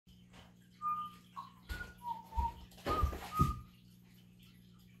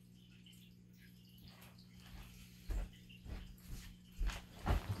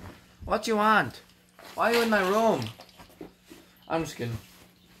What you want? Why are you in my room? I'm just kidding.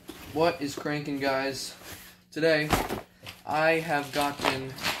 What is cranking, guys? Today, I have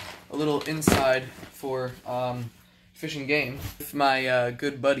gotten a little inside for Fish and Game with my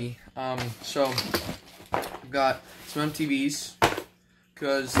good buddy. So I've got some MTVs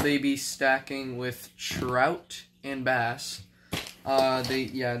because they be stacking with trout and bass.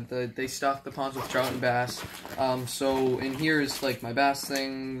 They stock the ponds with trout and bass. So in here is like my bass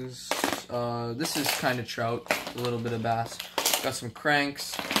things. This is kind of trout, a little bit of bass. Got some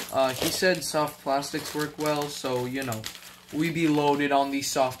cranks. He said soft plastics work well, so you know, we be loaded on these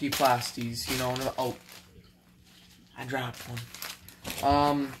softy plasties, you know. Oh, I dropped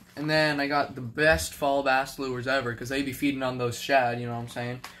one. And then I got the best fall bass lures ever, because they be feeding on those shad, you know what I'm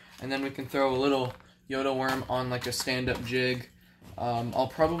saying? And then we can throw a little Yoda worm on like a stand-up jig.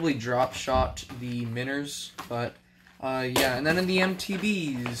 I'll probably drop shot the minnows, but yeah. And then in the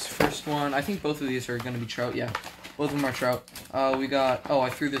MTBs, first one, I think both of these are going to be trout, yeah. Both of them are trout. We got, oh, I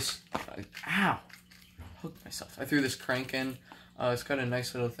threw this, ow, hooked myself. I threw this crank in. It's got a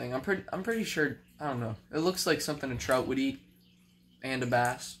nice little thing. I'm pretty sure, I don't know. It looks like something a trout would eat, and a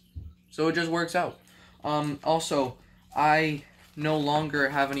bass. So it just works out. Also, I no longer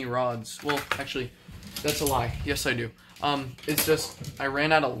have any rods. Well, actually, that's a lie. Yes, I do. It's just, I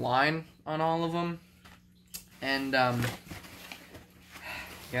ran out of line on all of them. And,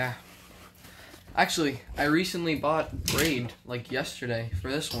 yeah. Actually, I recently bought braid, like yesterday,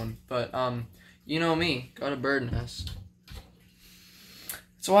 for this one. But, you know me, got a bird nest.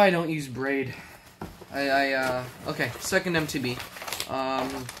 That's why I don't use braid. Okay, second MTB.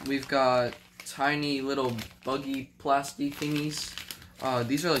 We've got tiny little buggy plastic thingies.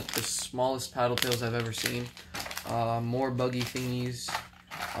 These are like the smallest paddle tails I've ever seen. More buggy thingies.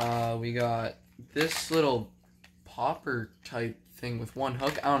 We got this little popper type thing with one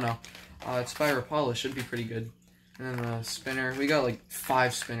hook. I don't know. It's by Rapala. Should be pretty good. And then the spinner. We got like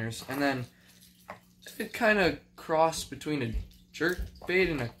 5 spinners. And then it kind of crossed between a jerk bait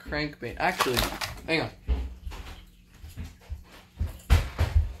and a crank bait. Actually, hang on.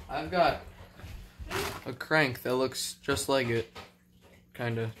 I've got a crank that looks just like it.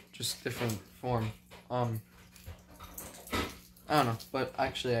 Kinda. Just different form. I don't know. But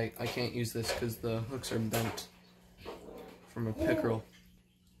actually, I can't use this because the hooks are bent from a pickerel.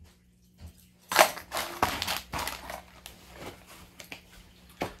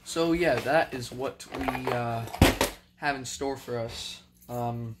 So yeah, that is what we have in store for us.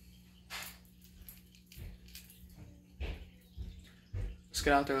 Let's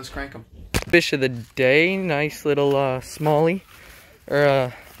get out there, let's crank them. Fish of the day, nice little smallie.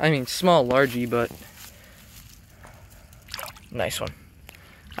 Or, I mean small largie, but nice one.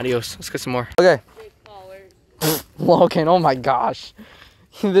 Adios, let's get some more. Okay. Logan, oh my gosh.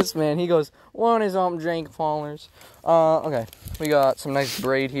 This man, he goes, one is Jake Fallers. Okay, we got some nice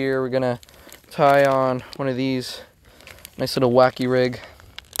braid here. We're gonna tie on one of these. Nice little wacky rig.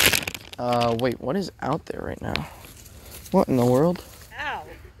 Wait, what is out there right now? What in the world? Ow.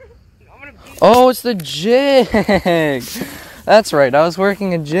 Oh, it's the jig! That's right, I was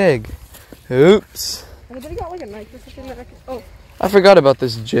working a jig. Oops. Anybody got like a knife or something that I could... Oh. I forgot about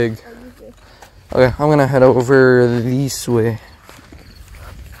this jig. Okay, I'm gonna head over this way.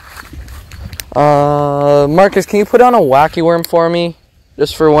 Marcus, can you put on a wacky worm for me?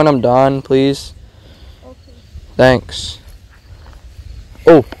 Just for when I'm done, please. Okay. Thanks.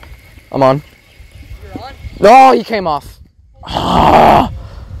 Oh, I'm on. You're on? No, he came off. Ah.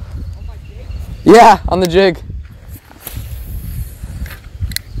 On my jig? Yeah, on the jig.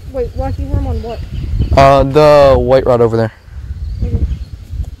 Wait, wacky worm on what? The white rod over there. Okay.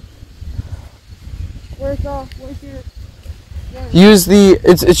 Where's your... Use the,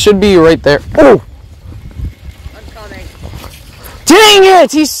 it should be right there. Oh! I'm coming. Dang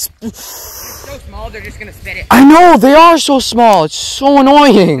it! He's so small, they're just gonna spit it. I know, they are so small. It's so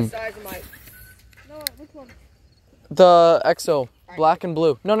annoying. The size of my... No, which one? The EXO, black and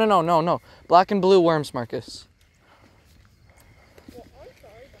blue. No. Black and blue worms, Marcus. Well, I'm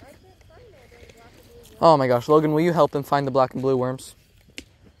sorry, but I can't find no black and blue worms. Oh my gosh, Logan, will you help him find the black and blue worms?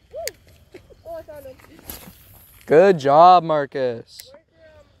 Oh, I found them. Good job, Marcus.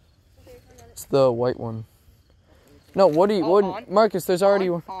 Okay, it's the white one. No, what do you... On? Marcus, there's already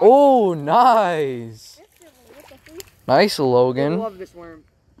one. Oh, nice. Nice, Logan. I love this worm.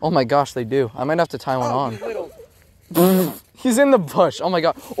 Oh my gosh, they do. I might have to tie one on. He's little. He's in the bush. Oh my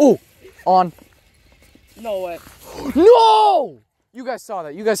god. Oh, on. No way. No! You guys saw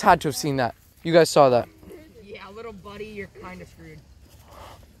that. You guys had to have seen that. You guys saw that. Yeah, little buddy, you're kind of screwed.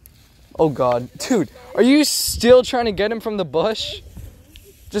 Oh god. Dude, are you still trying to get him from the bush?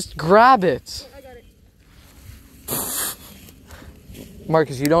 Just grab it. I got it.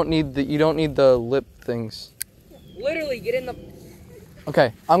 Marcus, you don't need the lip things. Literally, get in the...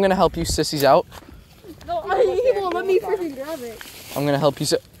 Okay, I'm gonna help you sissies out. No, he won't let me freaking grab it. I'm gonna help you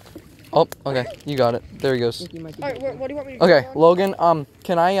Oh, okay, you got it. There he goes. Alright, what do you want me to do? Okay, Logan,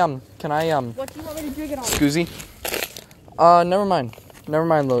 can I What do you want me to drink it on? Scoozy? Never mind. Never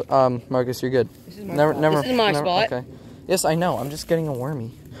mind, Marcus, you're good. This is my Never, spot. never. This is my never, spot. Okay. Yes, I know. I'm just getting a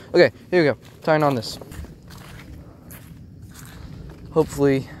wormy. Okay, here we go. Tying on this.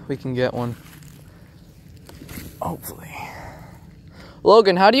 Hopefully, we can get one. Hopefully.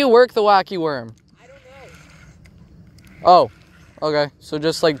 Logan, how do you work the wacky worm? I don't know. Oh, okay. So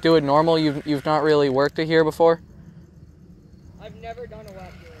just like do it normal. You've not really worked it here before. I've never done a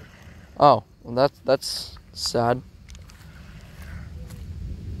wacky worm. Oh, well, that's sad.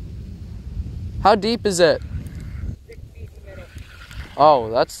 How deep is it? 6 feet in the middle.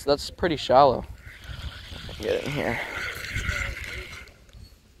 Oh, that's pretty shallow. Get in here.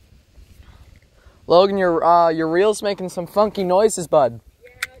 Logan, your reel's making some funky noises, bud. Yeah,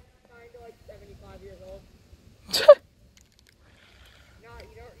 it's kind of like 75 years old. No,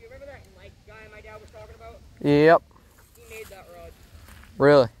 you remember that like guy my dad was talking about? Yep. He made that rod.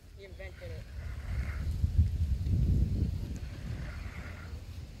 Really? He invented it.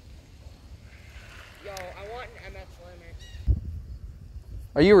 Yo, I want an MS limit.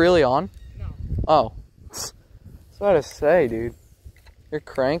 Are you really on? No. Oh. That's what to say, dude. You're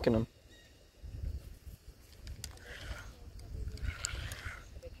cranking them.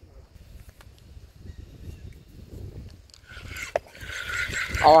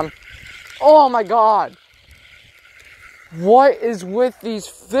 On. Oh my god. What is with these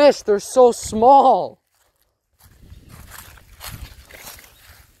fish? They're so small.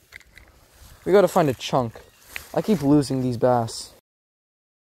 We gotta find a chunk. I keep losing these bass.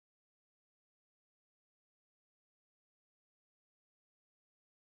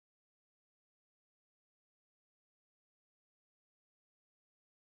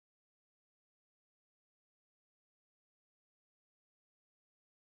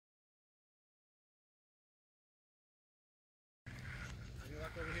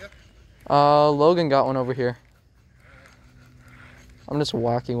 Logan got one over here. I'm just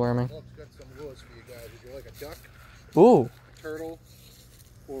wacky worming. Look, got some lures for you guys. Would you like a duck, Ooh, a turtle,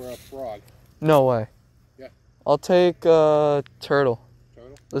 or a frog? no way. Yeah. I'll take turtle. Turtle?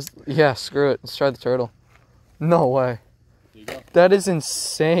 Yeah, screw it. Let's try the turtle. No way. There you go. That is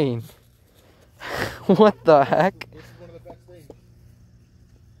insane. What the heck? This is one of the best things.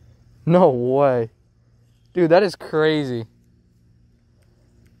 No way. Dude, that is crazy.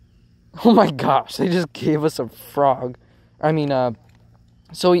 Oh my gosh, they just gave us a frog. I mean,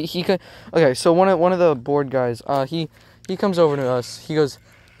 so he could. Okay, so one of the board guys, he comes over to us. He goes.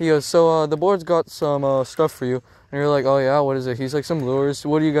 So the board's got some stuff for you. And you're like, oh yeah, what is it? He's like, some lures.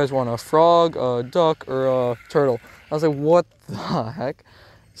 What do you guys want? A frog, a duck, or a turtle? I was like, what the heck?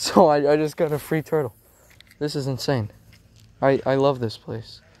 So I just got a free turtle. This is insane. I love this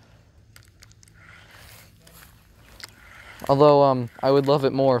place. Although, I would love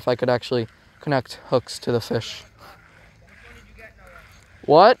it more if I could actually connect hooks to the fish.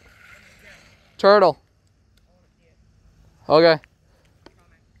 What? Turtle. Okay.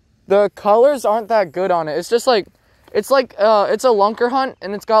 The colors aren't that good on it. It's just like, it's a lunker hunt,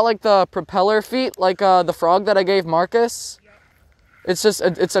 and it's got like the propeller feet, like the frog that I gave Marcus. It's just,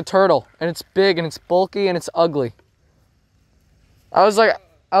 it's a turtle, and it's big, and it's bulky, and it's ugly. I was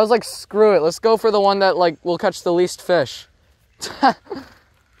like, screw it. Let's go for the one that like will catch the least fish.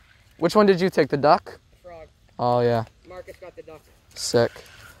 Which one did you take? The duck? Frog. Oh yeah. Marcus got the duck. Sick.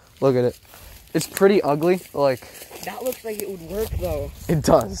 Look at it. It's pretty ugly. Like, That looks like it would work though. it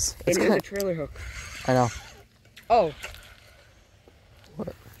does. It It's is kinda, a trailer hook. I know. Oh.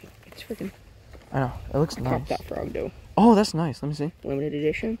 What? It's freaking. I know. It looks Pop nice. that frog though. Oh, that's nice. Let me see. Limited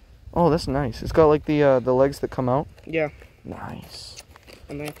edition. Oh, that's nice. It's got like the legs that come out. Yeah. Nice.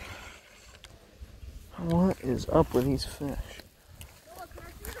 And then What is up with these fish?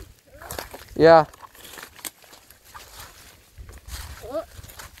 Yeah. What?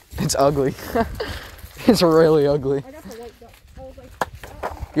 It's ugly. It's really ugly. I got the white duck. I was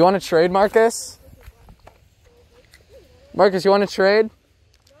like, You want to trade, Marcus? Marcus, you want to trade?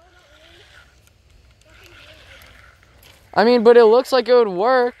 I mean, but it looks like it would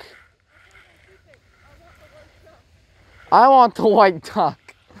work. I want the white duck.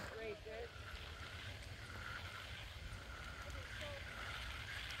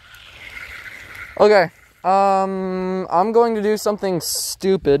 Okay. I'm going to do something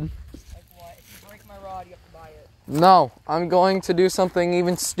stupid. like what? If you break my rod, you have to buy it. No, I'm going to do something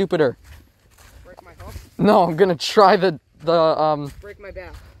even stupider. Break my hook. No, I'm gonna try the Break my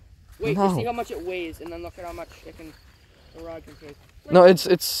back. Wait, No. you see how much it weighs, and then look at how much the rod can take. No,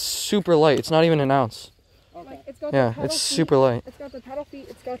 it's super light. It's not even an ounce. Okay. Like, it's got Yeah, the pedal it's feet, super light. It's got the pedal feet.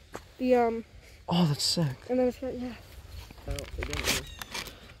 It's got the Oh, that's sick. and then it's got yeah. Oh, they didn't really-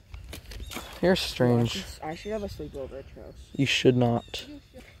 You're strange. I should have a sleepover at your house. You should not.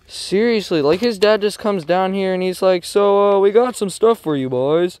 Seriously, like his dad just comes down here and he's like, so we got some stuff for you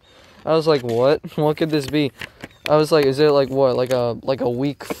boys. I was like, what? What could this be? I was like, is it like what? Like a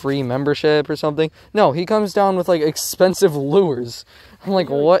week free membership or something? No, he comes down with like expensive lures. I'm like,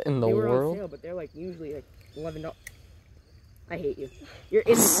 what in the They were on world? sale, but they're like usually like $11. I hate you. You're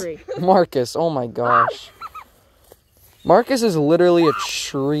in the tree. Marcus, oh my gosh. Marcus is literally a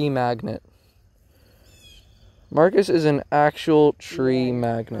tree magnet. Marcus is an actual tree Yeah,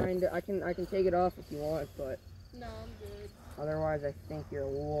 magnet. Kinda, I can take it off if you want, but No, I'm good. otherwise I think you're a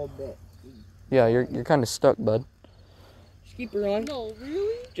little bit. Yeah, you're kind of stuck, bud. Just keep her on. No,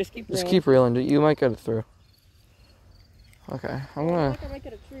 really? Just keep her Just on. keep reeling. You might get it through. Okay, I'm I gonna... think I might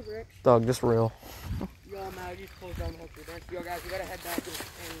get a tree brick. Dog, just reel. Yo, man, just close down the whole tree branch. Yo, guys, we gotta head back to the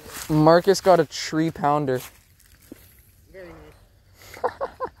anyway. Marcus got a tree pounder. Very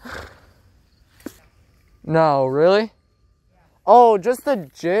nice. No, really? Oh, just the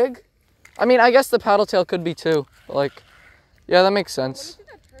jig? I mean, I guess the paddle tail could be too. But like, yeah, that makes Let me sense. see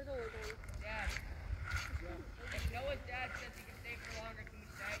that turtle again. Dad. If Noah's dad says he can stay for longer, can we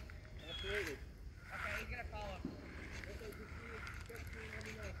stay? Absolutely. Okay, he's gonna follow.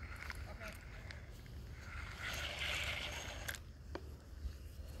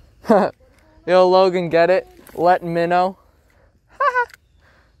 Okay. Yo, Logan, get it? Let Minnow.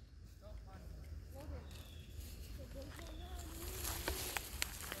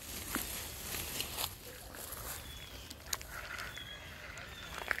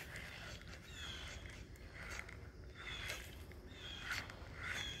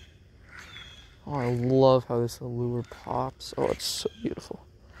 Oh, I love how this lure pops. Oh, it's so beautiful.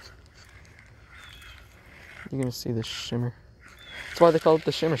 You're gonna see the shimmer. That's why they call it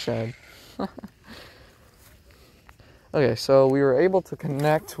the shimmer shad. Okay, so we were able to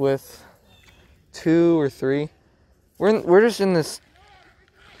connect with 2 or 3. We're just in this.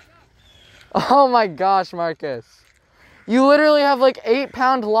 Oh my gosh, Marcus! You literally have like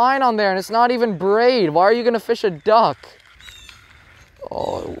 8-pound line on there, and it's not even braid. Why are you gonna fish a duck?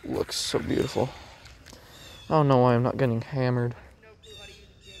 Oh, it looks so beautiful. I don't know why I'm not getting hammered.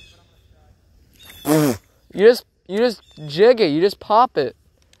 You just jig it. You just pop it.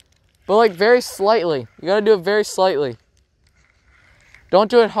 But like very slightly. You gotta do it very slightly. Don't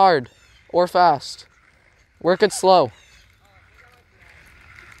do it hard or fast. Work it slow.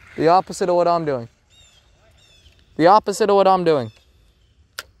 The opposite of what I'm doing. The opposite of what I'm doing.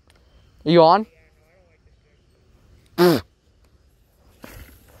 Are you on?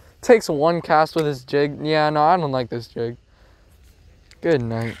 Takes one cast with his jig. Yeah, no, I don't like this jig. Good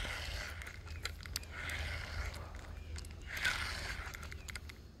night.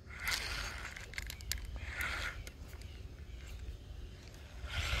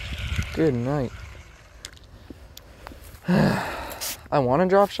 Good night. I want to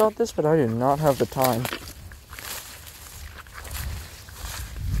drop shot this, but I do not have the time.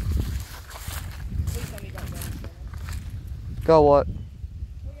 Got what?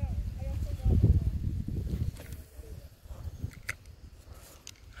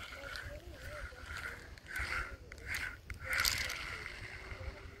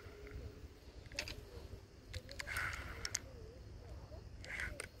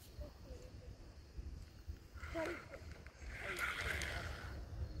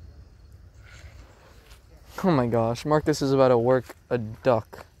 Oh my gosh, Marcus is about to work a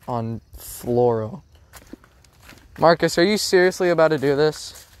duck on fluoro. Marcus, are you seriously about to do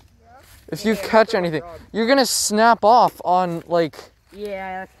this? Yeah. If you Yeah, catch that's anything, what I you're gonna snap off on like.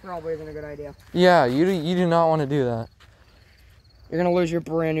 Yeah, that probably isn't a good idea. Yeah, you do not want to do that. You're gonna lose your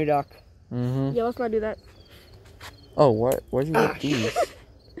brand new duck. Mm-hmm. Yeah, let's not do that. Oh, what? Where'd you get these?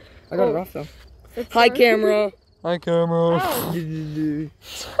 I got Oh. it off though. It's Hi, camera. Hi, camera. Ow.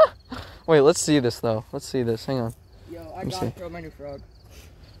 Wait, let's see this though. Let's see this. Hang on. Yo, I Let me gotta see. throw my new frog.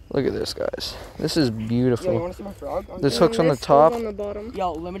 Look at this, guys. This is Yo, you beautiful. wanna see my frog? This hook's on the This goes top. on the bottom.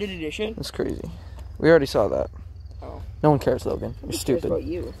 Yo, limited edition. That's crazy. We already saw that. Oh. No one cares, Logan. You're Cares stupid. about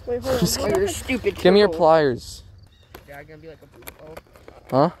you. Wait, hold on. Just Oh, you're stupid. Give me your turtle. pliers. Dad gonna be like a booty hole.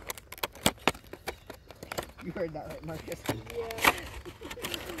 Huh? You heard that right, Marcus? Yeah.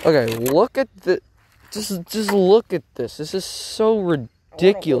 Okay, look at the. Just look at this. This is so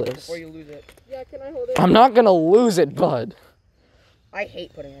ridiculous. Before you lose it. Yeah, can I hold it? I'm not gonna lose it, bud. I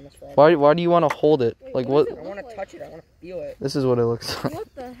hate putting on this frog. Why do you want to hold it? Wait, Like what what? does I want to touch it. I want to feel it. This is what it looks like.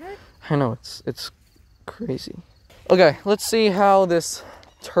 What the heck? I know, it's crazy. Okay, let's see how this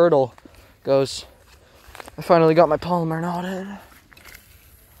turtle goes. I finally got my polymer knotted.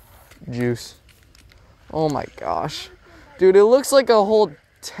 Juice. Oh my gosh. Dude, it looks like a whole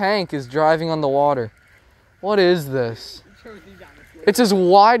tank is driving on the water. What is this? It's as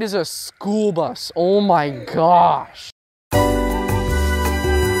wide as a school bus. Oh my gosh.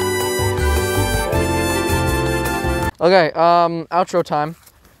 Okay, outro time.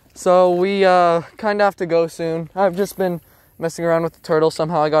 So we kind of have to go soon. I've just been messing around with the turtle.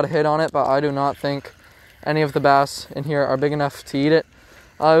 Somehow I got a hit on it, but I do not think any of the bass in here are big enough to eat it.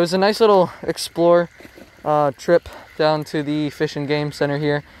 It was a nice little explore trip down to the Fish and Game Center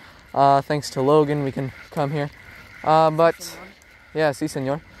here. Thanks to Logan, we can come here. But yeah, si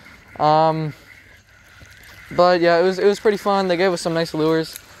senor. But yeah, it was pretty fun. They gave us some nice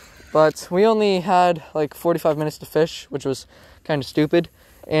lures, but we only had like 45 minutes to fish, which was kind of stupid.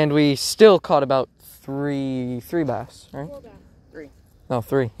 And we still caught about three bass, right? 4 bass. 3. No,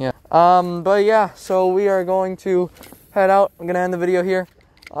 3, yeah. But yeah, so we are going to head out. I'm gonna end the video here.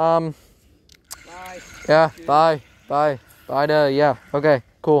 Bye. Yeah, bye. Bye to, yeah, okay,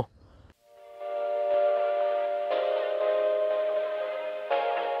 cool.